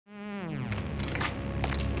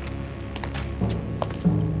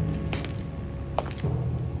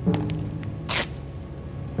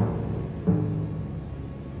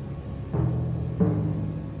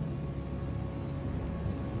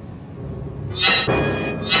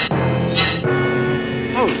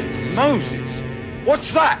Moses,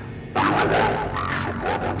 what's that?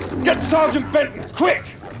 Get Sergeant Benton, quick!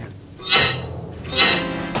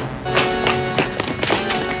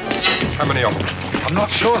 How many of them? I'm not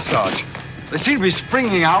sure, Sarge. They seem to be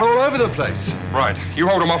springing out all over the place. Right, you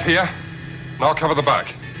hold them off here, and I'll cover the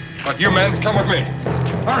back. Right, you men, come with me.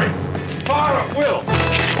 Hurry! Fire at will!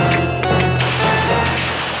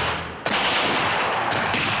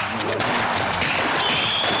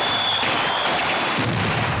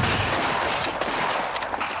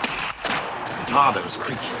 What are those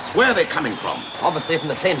creatures? Where are they coming from? Obviously from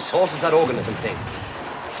the same source as that organism thing.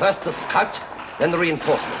 First the scout, then the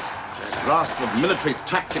reinforcements. Their grasp of military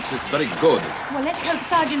tactics is very good. Well, let's hope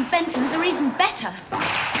Sergeant Benton's are even better.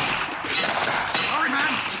 Hurry,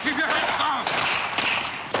 man! Keep your heads down!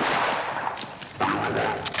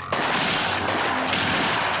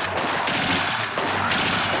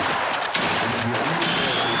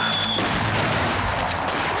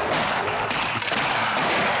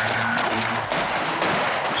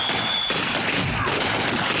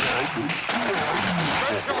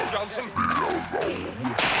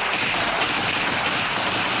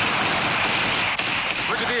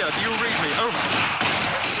 Brigadier, do you read me? Over.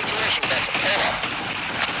 Situation, Benton. Turn.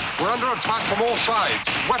 We're under attack from all sides.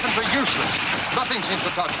 Weapons are useless. Nothing seems to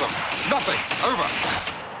touch them. Nothing. Over.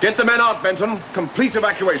 Get the men out, Benton. Complete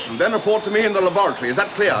evacuation. Then report to me in the laboratory. Is that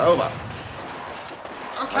clear? Over.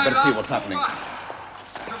 Okay, I'd better see what's happening.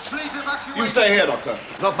 Complete evacuation. You stay here, Doctor.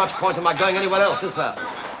 There's not much point in my going anywhere else, is there?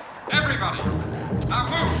 Everybody, now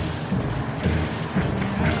move.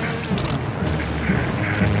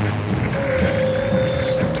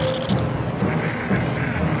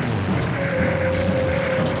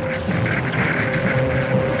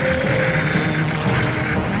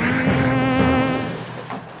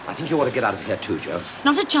 I think you ought to get out of here too, Joe.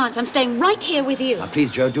 Not a chance. I'm staying right here with you. Now,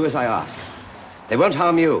 please, Joe, do as I ask. They won't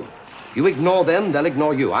harm you. You ignore them, they'll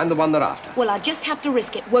ignore you. I'm the one they're after. Well, I'll just have to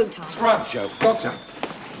risk it, won't I? Grant, Joe. Doctor,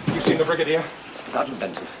 you seen the Brigadier? Sergeant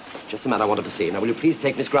Benton, just the man I wanted to see. Now, will you please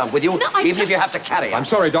take Miss Grant with you, No, even if you have to carry her? I'm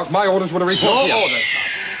sorry, Doc. My orders were to report Your here. orders,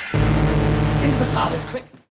 Sergeant. Into the TARDIS, quick.